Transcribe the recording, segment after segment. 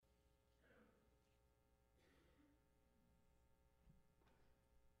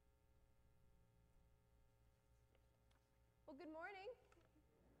Well, good morning.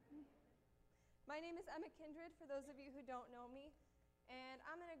 My name is Emma Kindred, for those of you who don't know me, and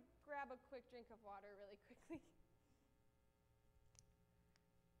I'm going to grab a quick drink of water really quickly.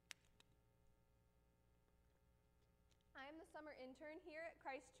 I am the summer intern here at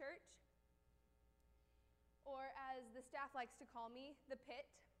Christ Church, or as the staff likes to call me, the Pit,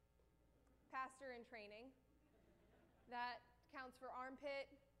 pastor in training. That counts for armpit,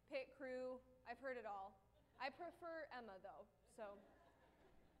 pit crew, I've heard it all. I prefer Emma, though, so.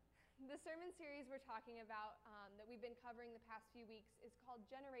 The sermon series we're talking about that we've been covering the past few weeks is called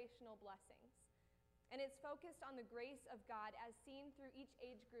Generational Blessings, and it's focused on the grace of God as seen through each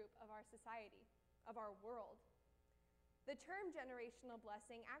age group of our society, of our world. The term generational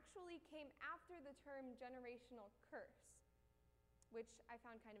blessing actually came after the term generational curse, which I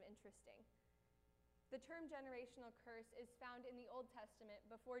found kind of interesting. The term generational curse is found in the Old Testament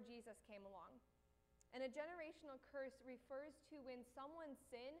before Jesus came along. And a generational curse refers to when someone's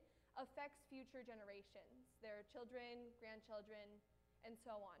sin affects future generations, their children, grandchildren, and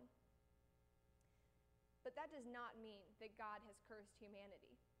so on. But that does not mean that God has cursed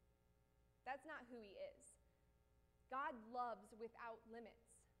humanity. That's not who he is. God loves without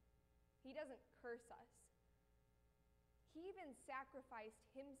limits. He doesn't curse us. He even sacrificed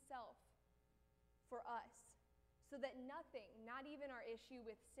himself for us so that nothing, not even our issue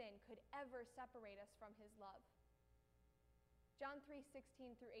with sin, could ever separate us from his love. John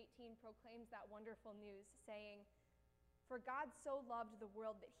 3:16 through 18 proclaims that wonderful news, saying, "For God so loved the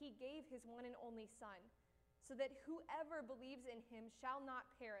world that he gave his one and only Son, so that whoever believes in him shall not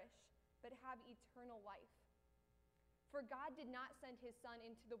perish, but have eternal life. For God did not send his Son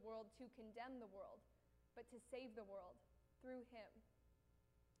into the world to condemn the world, but to save the world through him.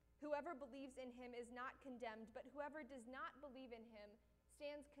 Whoever believes in him is not condemned, but whoever does not believe in him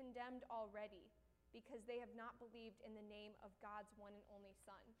stands condemned already, because they have not believed in the name of God's one and only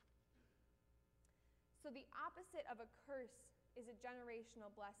Son." So the opposite of a curse is a generational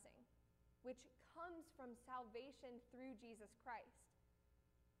blessing, which comes from salvation through Jesus Christ.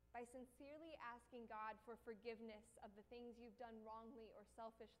 By sincerely asking God for forgiveness of the things you've done wrongly or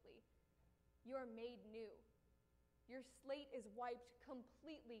selfishly, you are made new. Your slate is wiped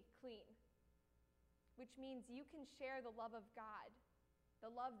completely clean, which means you can share the love of God, the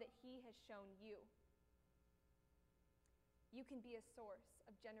love that he has shown you. You can be a source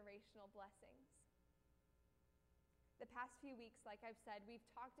of generational blessings. The past few weeks, like I've said, we've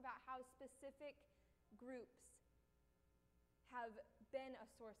talked about how specific groups have been a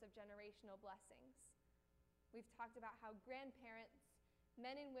source of generational blessings. We've talked about how grandparents,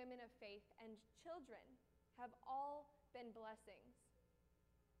 men and women of faith, and children have all been blessings.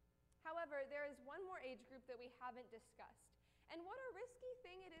 However, there is one more age group that we haven't discussed. And what a risky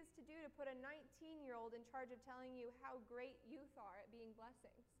thing it is to do to put a 19-year-old in charge of telling you how great youth are at being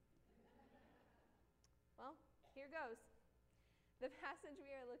blessings. Well, here goes. The passage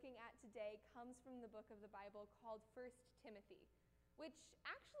we are looking at today comes from the book of the Bible called 1 Timothy, which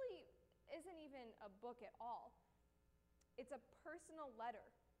actually isn't even a book at all. It's a personal letter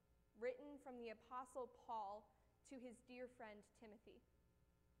written from the Apostle Paul to his dear friend Timothy.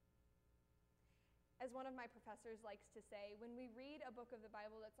 As one of my professors likes to say, when we read a book of the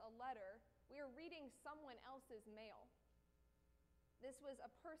Bible that's a letter, we are reading someone else's mail. This was a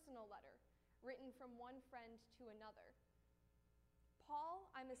personal letter written from one friend to another. Paul,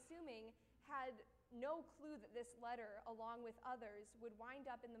 I'm assuming, had no clue that this letter, along with others, would wind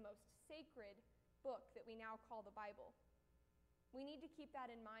up in the most sacred book that we now call the Bible. We need to keep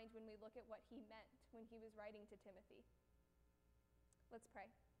that in mind when we look at what he meant when he was writing to Timothy. Let's pray.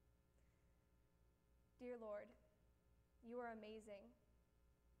 Dear Lord, you are amazing.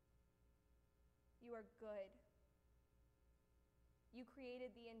 You are good. You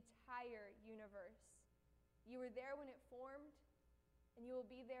created the entire universe. You were there when it formed, and you will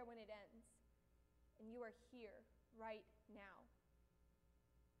be there when it ends. And you are here right now.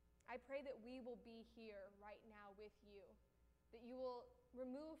 I pray that we will be here right now with you, that you will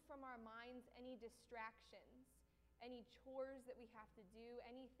remove from our minds any distractions, any chores that we have to do,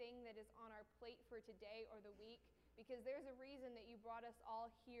 anything that is on our plate for today or the week, because there's a reason that you brought us all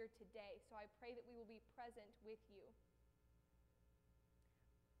here today. So I pray that we will be present with you.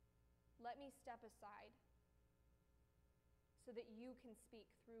 Let me step aside so that you can speak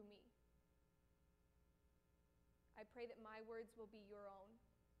through me. I pray that my words will be your own,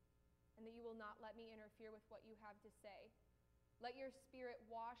 and that you will not let me interfere with what you have to say. Let your Spirit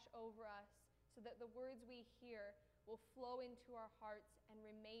wash over us so that the words we hear will flow into our hearts and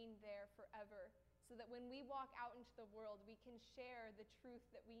remain there forever, so that when we walk out into the world, we can share the truth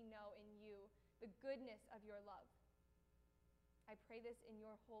that we know in you, the goodness of your love. I pray this in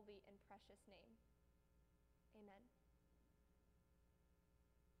your holy and precious name. Amen.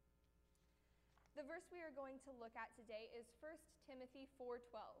 The verse we are going to look at today is 1 Timothy 4:12.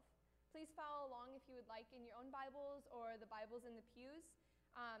 Please follow along if you would like in your own Bibles or the Bibles in the pews.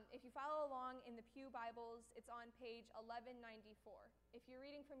 If you follow along in the pew Bibles, it's on page 1194. If you're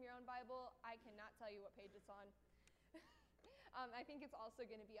reading from your own Bible, I cannot tell you what page it's on. I think it's also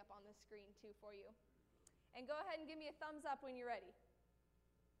going to be up on the screen too for you. And go ahead and give me a thumbs up when you're ready.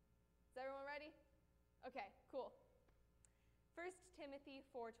 Is everyone ready? Okay, cool. 1 Timothy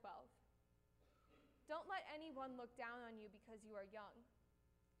 4:12. Don't let anyone look down on you because you are young,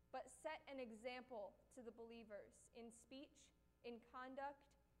 but set an example to the believers in speech, in conduct,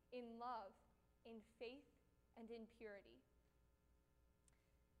 in love, in faith, and in purity.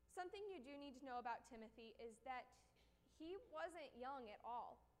 Something you do need to know about Timothy is that he wasn't young at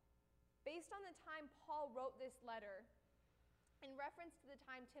all. Based on the time Paul wrote this letter, in reference to the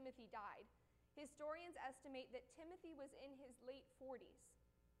time Timothy died, historians estimate that Timothy was in his late 40s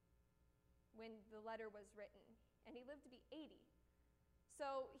when the letter was written, and he lived to be 80.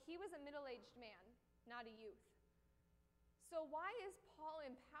 So he was a middle-aged man, not a youth. So why is Paul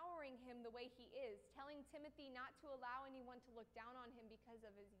empowering him the way he is, telling Timothy not to allow anyone to look down on him because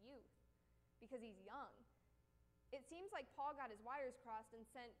of his youth, because he's young? It seems like Paul got his wires crossed and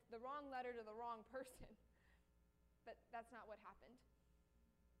sent the wrong letter to the wrong person. But that's not what happened.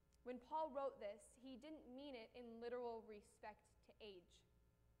 When Paul wrote this, he didn't mean it in literal respect to age.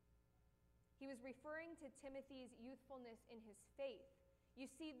 He was referring to Timothy's youthfulness in his faith. You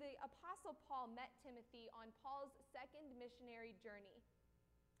see, the Apostle Paul met Timothy on Paul's second missionary journey,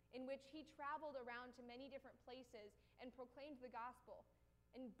 in which he traveled around to many different places and proclaimed the gospel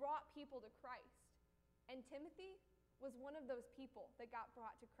and brought people to Christ. And Timothy was one of those people that got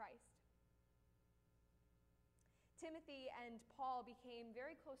brought to Christ. Timothy and Paul became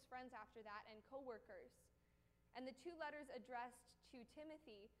very close friends after that and co-workers. And the two letters addressed to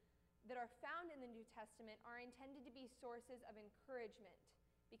Timothy that are found in the New Testament are intended to be sources of encouragement,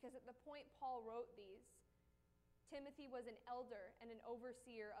 because at the point Paul wrote these, Timothy was an elder and an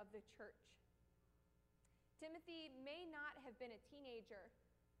overseer of the church. Timothy may not have been a teenager,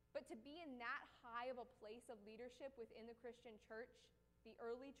 but to be in that high of a place of leadership within the Christian church, the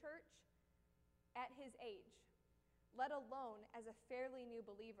early church, at his age, let alone as a fairly new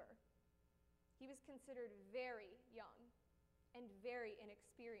believer, he was considered very young and very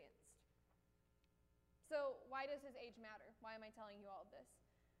inexperienced. So why does his age matter? Why am I telling you all of this?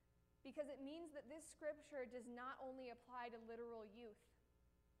 Because it means that this scripture does not only apply to literal youth.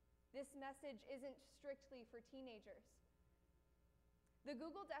 This message isn't strictly for teenagers. The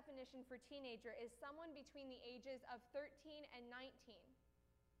Google definition for teenager is someone between the ages of 13 and 19.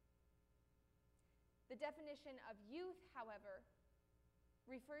 The definition of youth, however,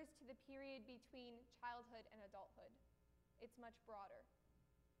 refers to the period between childhood and adulthood. It's much broader.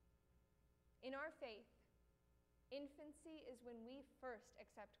 In our faith, infancy is when we first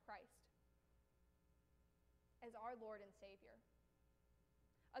accept Christ as our Lord and Savior.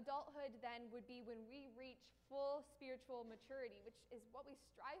 Adulthood then would be when we reach full spiritual maturity, which is what we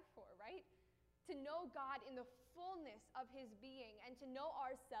strive for, right? To know God in the fullness of his being and to know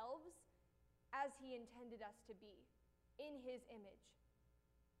ourselves as he intended us to be, in his image.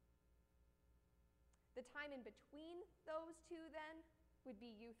 The time in between those two then would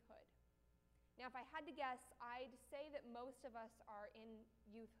be youthhood. Now, if I had to guess, I'd say that most of us are in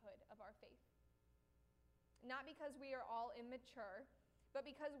youthhood of our faith. Not because we are all immature, but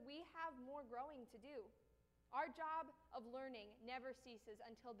because we have more growing to do. Our job of learning never ceases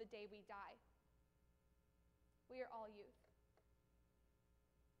until the day we die. We are all youth.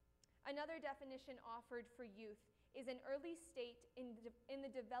 Another definition offered for youth is an early state in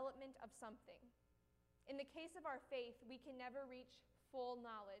the development of something. In the case of our faith, we can never reach full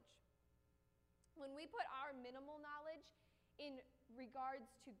knowledge. When we put our minimal knowledge in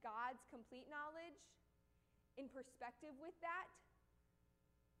regards to God's complete knowledge in perspective with that,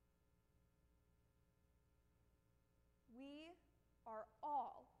 we are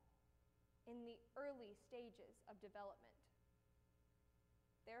all in the early stages of development.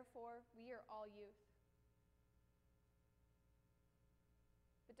 Therefore, we are all youth.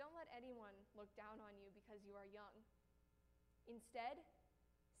 But don't let anyone look down on you because you are young. Instead,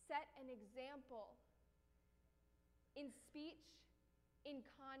 set an example in speech, in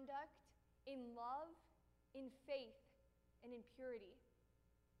conduct, in love, in faith, and in purity.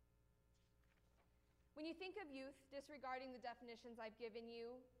 When you think of youth, disregarding the definitions I've given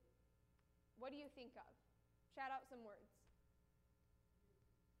you, what do you think of? Shout out some words.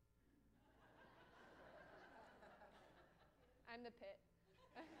 I'm the pit.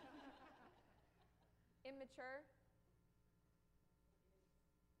 Immature.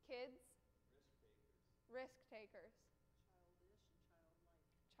 Kids. Risk takers.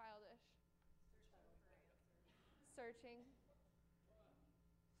 Childish. Searching.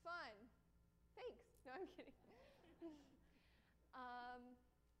 Fun. Thanks. No, I'm kidding.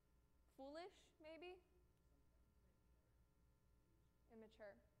 Foolish, maybe?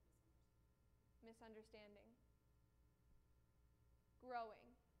 Immature. Misunderstanding. Growing.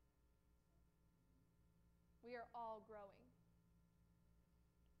 We are all growing.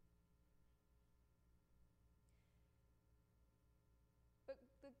 But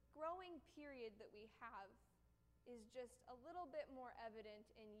the growing period that we have is just a little bit more evident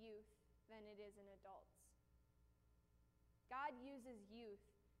in youth than it is in adults. God uses youth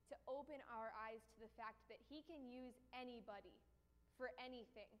to open our eyes to the fact that he can use anybody for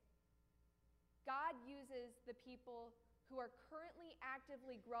anything. God uses the people who are currently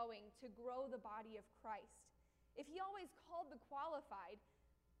actively growing to grow the body of Christ. If he always called the qualified,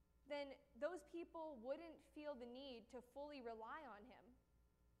 then those people wouldn't feel the need to fully rely on him.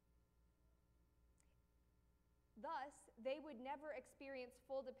 Thus, they would never experience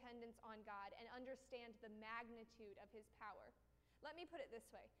full dependence on God and understand the magnitude of his power. Let me put it this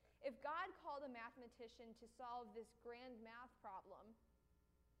way. If God called a mathematician to solve this grand math problem,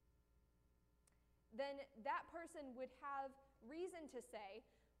 then that person would have reason to say,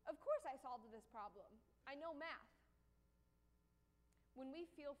 of course I solved this problem. I know math. When we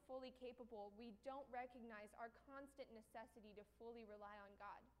feel fully capable, we don't recognize our constant necessity to fully rely on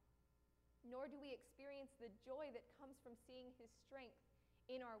God. Nor do we experience the joy that comes from seeing his strength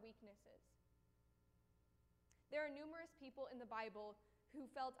in our weaknesses. There are numerous people in the Bible who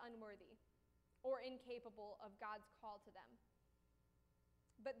felt unworthy or incapable of God's call to them.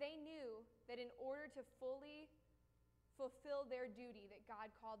 But they knew that in order to fully fulfill their duty that God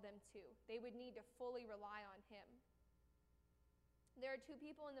called them to, they would need to fully rely on him. There are two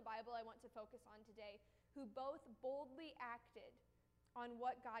people in the Bible I want to focus on today who both boldly acted on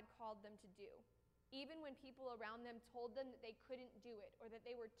what God called them to do, even when people around them told them that they couldn't do it or that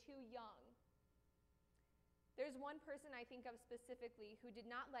they were too young. There's one person I think of specifically who did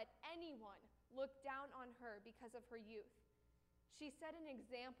not let anyone look down on her because of her youth. She set an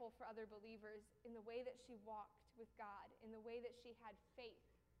example for other believers in the way that she walked with God, in the way that she had faith.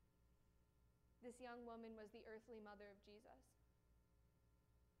 This young woman was the earthly mother of Jesus.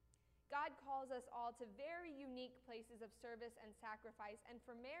 God calls us all to very unique places of service and sacrifice, and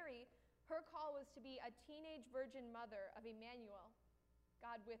for Mary, her call was to be a teenage virgin mother of Emmanuel,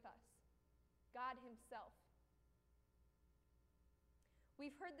 God with us, God himself.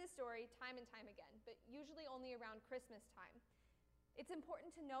 We've heard this story time and time again, but usually only around Christmas time. It's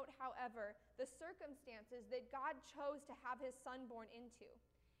important to note, however, the circumstances that God chose to have his son born into.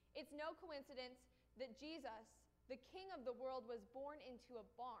 It's no coincidence that Jesus, the King of the world, was born into a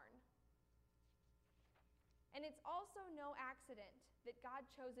barn. And it's also no accident that God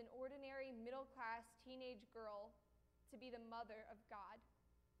chose an ordinary middle-class teenage girl to be the mother of God.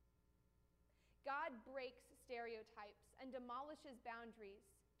 God breaks stereotypes and demolishes boundaries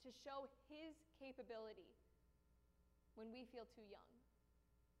to show his capability when we feel too young,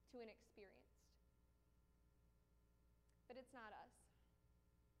 too inexperienced. But it's not us.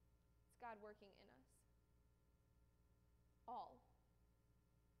 It's God working in us. All.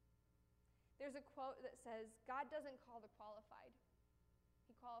 There's a quote that says, God doesn't call the qualified.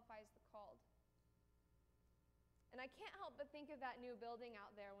 He qualifies the called. And I can't help but think of that new building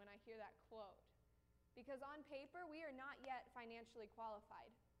out there when I hear that quote. Because on paper, we are not yet financially qualified.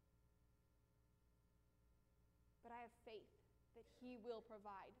 But I have faith that he will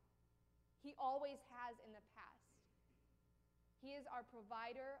provide. He always has in the past. He is our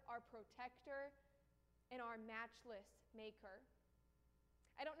provider, our protector, and our matchless maker.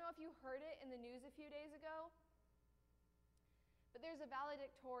 I don't know if you heard it in the news a few days ago, but there's a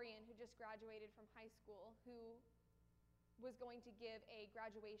valedictorian who just graduated from high school who was going to give a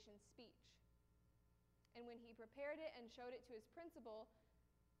graduation speech. And when he prepared it and showed it to his principal,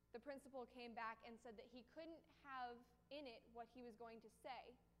 the principal came back and said that he couldn't have in it what he was going to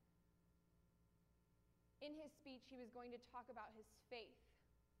say. In his speech, he was going to talk about his faith,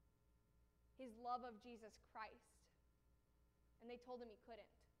 his love of Jesus Christ. And they told him he couldn't.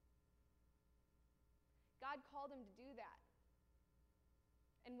 God called him to do that.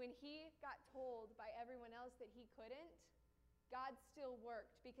 And when he got told by everyone else that he couldn't, God still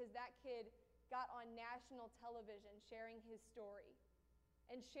worked because that kid got on national television sharing his story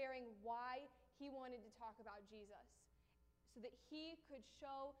and sharing why he wanted to talk about Jesus so that he could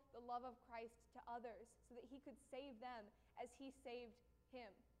show the love of Christ to others, so that he could save them as he saved him.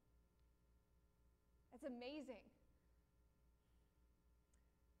 That's amazing.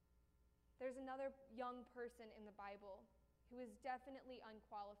 There's another young person in the Bible who is definitely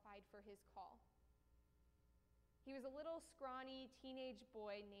unqualified for his call. He was a little scrawny teenage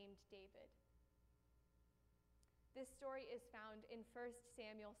boy named David. This story is found in 1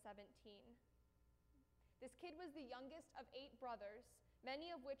 Samuel 17. This kid was the youngest of 8 brothers, many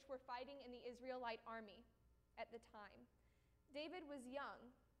of which were fighting in the Israelite army at the time. David was young,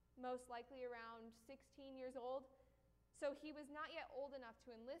 most likely around 16 years old, so he was not yet old enough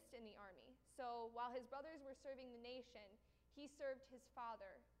to enlist in the army. So while his brothers were serving the nation, he served his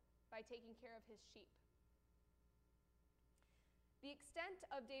father by taking care of his sheep. The extent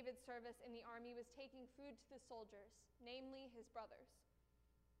of David's service in the army was taking food to the soldiers, namely his brothers.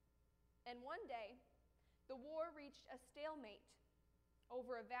 And one day, the war reached a stalemate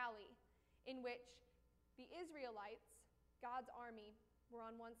over a valley in which the Israelites, God's army, were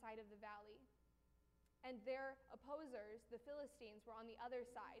on one side of the valley, and their opposers, the Philistines, were on the other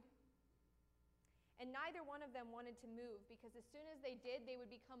side. And neither one of them wanted to move, because as soon as they did, they would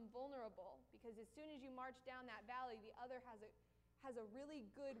become vulnerable, because as soon as you march down that valley, the other has a really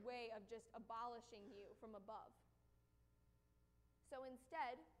good way of just abolishing you from above. So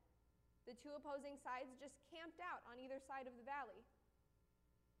instead, the 2 opposing sides just camped out on either side of the valley.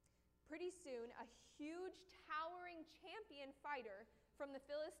 Pretty soon, a huge, towering champion fighter from the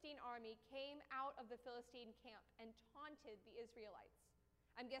Philistine army came out of the Philistine camp and taunted the Israelites.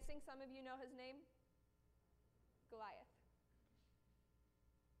 I'm guessing some of you know his name? Goliath.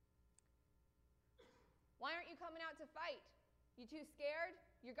 Why aren't you coming out to fight? You too scared?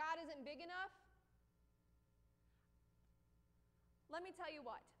 Your God isn't big enough? Let me tell you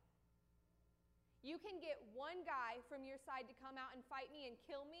what. You can get one guy from your side to come out and fight me and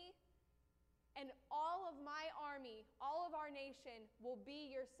kill me, and all of my army, all of our nation will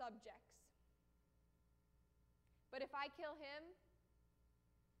be your subjects. But if I kill him,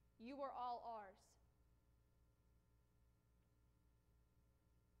 you are all ours.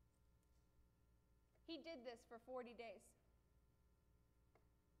 He did this for 40 days.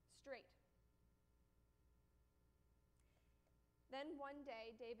 Straight. Then one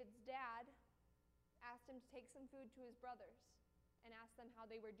day, David's dad asked him to take some food to his brothers and asked them how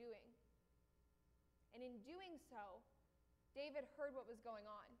they were doing. And in doing so, David heard what was going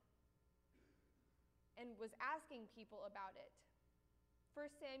on and was asking people about it. 1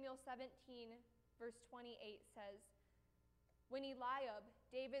 Samuel 17, verse 28 says, "When Eliab,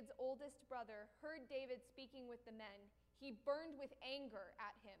 David's oldest brother, heard David speaking with the men, he burned with anger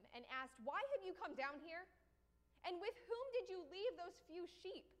at him and asked, 'Why have you come down here? And with whom did you leave those few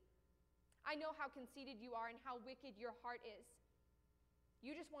sheep? I know how conceited you are and how wicked your heart is.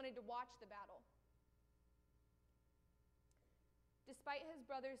 You just wanted to watch the battle.' Despite his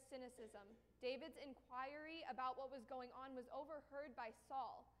brother's cynicism, David's inquiry about what was going on was overheard by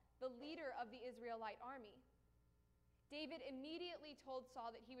Saul, the leader of the Israelite army. David immediately told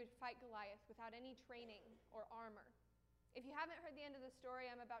Saul that he would fight Goliath without any training or armor. If you haven't heard the end of the story,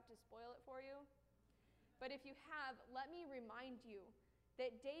 I'm about to spoil it for you. But if you have, let me remind you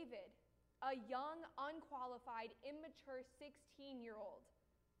that David, a young, unqualified, immature 16-year-old,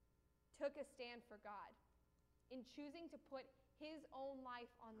 took a stand for God in choosing to put his own life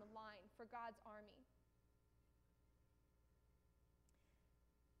on the line for God's army.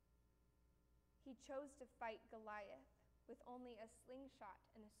 He chose to fight Goliath with only a slingshot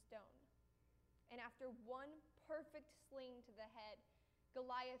and a stone. And after one perfect sling to the head,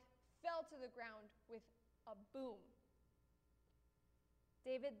 Goliath fell to the ground with a boom.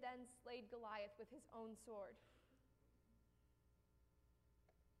 David then slayed Goliath with his own sword.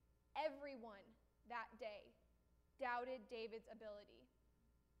 Everyone that day doubted David's ability.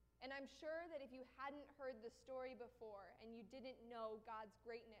 And I'm sure that if you hadn't heard the story before and you didn't know God's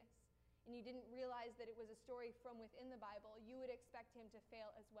greatness and you didn't realize that it was a story from within the Bible, you would expect him to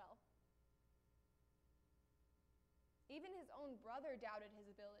fail as well. Even his own brother doubted his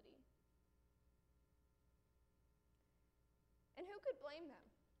ability. And who could blame them?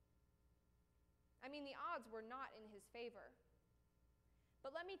 I mean, the odds were not in his favor.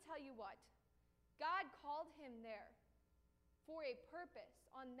 But let me tell you what. God called him there for a purpose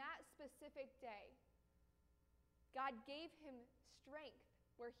on that specific day. God gave him strength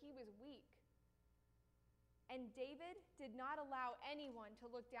where he was weak. And David did not allow anyone to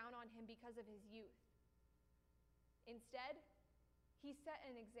look down on him because of his youth. Instead, he set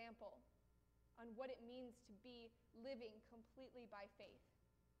an example on what it means to be living completely by faith.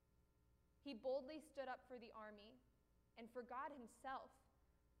 He boldly stood up for the army, and for God himself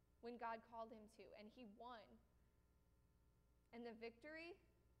when God called him to, and he won. And the victory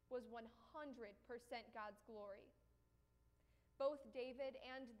was 100% God's glory. Both David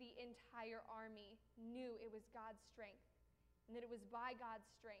and the entire army knew it was God's strength, and that it was by God's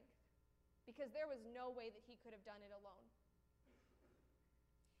strength, because there was no way that he could have done it alone.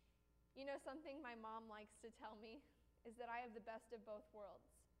 You know, something my mom likes to tell me is that I have the best of both worlds,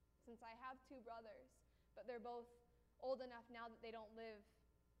 since I have two brothers, but they're both old enough now that they don't live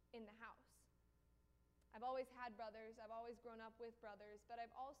in the house. I've always had brothers, I've always grown up with brothers, but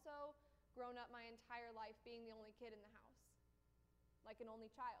I've also grown up my entire life being the only kid in the house, like an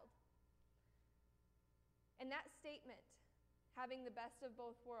only child. And that statement, having the best of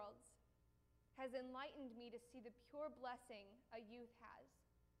both worlds, has enlightened me to see the pure blessing a youth has.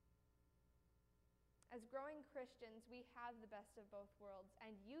 As growing Christians, we have the best of both worlds,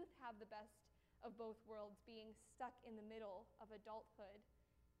 and youth have the best of both worlds, being stuck in the middle of adulthood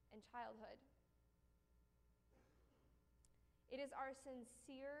and childhood. It is our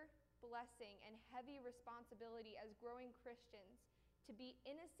sincere blessing and heavy responsibility as growing Christians to be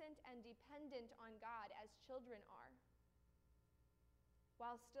innocent and dependent on God as children are,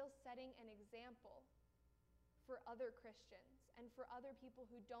 while still setting an example for other Christians and for other people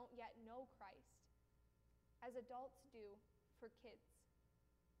who don't yet know Christ, as adults do for kids.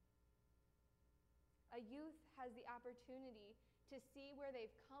 A youth has the opportunity to see where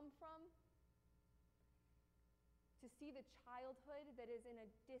they've come from, to see the childhood that is in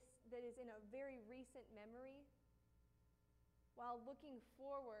a very recent memory, while looking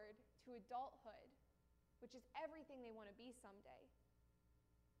forward to adulthood, which is everything they want to be someday.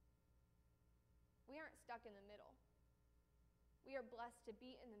 We aren't stuck in the middle. We are blessed to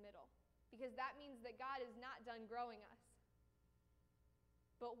be in the middle, because that means that God is not done growing us.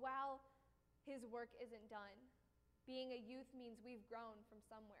 But while his work isn't done, being a youth means we've grown from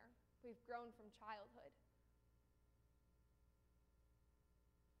somewhere. We've grown from childhood.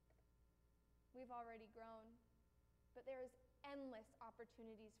 We've already grown, but there is endless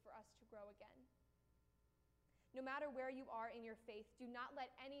opportunities for us to grow again. No matter where you are in your faith, do not let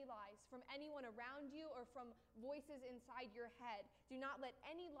any lies from anyone around you or from voices inside your head, do not let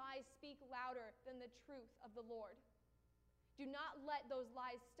any lies speak louder than the truth of the Lord. Do not let those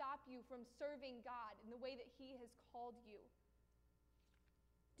lies stop you from serving God in the way that he has called you.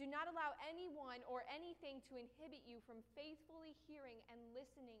 Do not allow anyone or anything to inhibit you from faithfully hearing and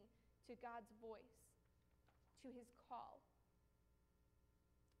listening to God's voice, to his call.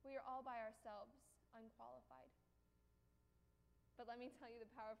 We are all by ourselves, unqualified. But let me tell you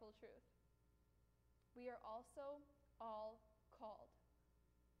the powerful truth. We are also all called.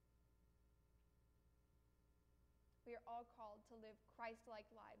 We are all called to live Christ-like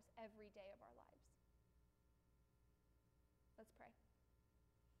lives every day of our lives. Let's pray.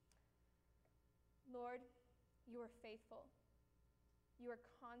 Lord, you are faithful. You are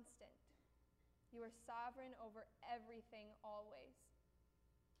constant. You are sovereign over everything always.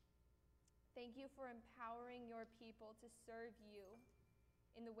 Thank you for empowering your people to serve you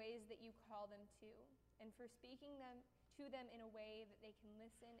in the ways that you call them to, and for speaking to them in a way that they can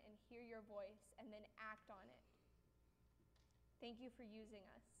listen and hear your voice and then act on it. Thank you for using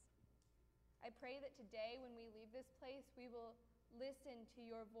us. I pray that today when we leave this place, we will listen to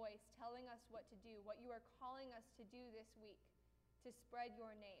your voice telling us what to do, what you are calling us to do this week, to spread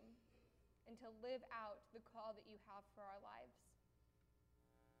your name and to live out the call that you have for our lives.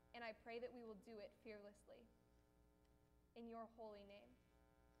 And I pray that we will do it fearlessly. In your holy name,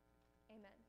 amen.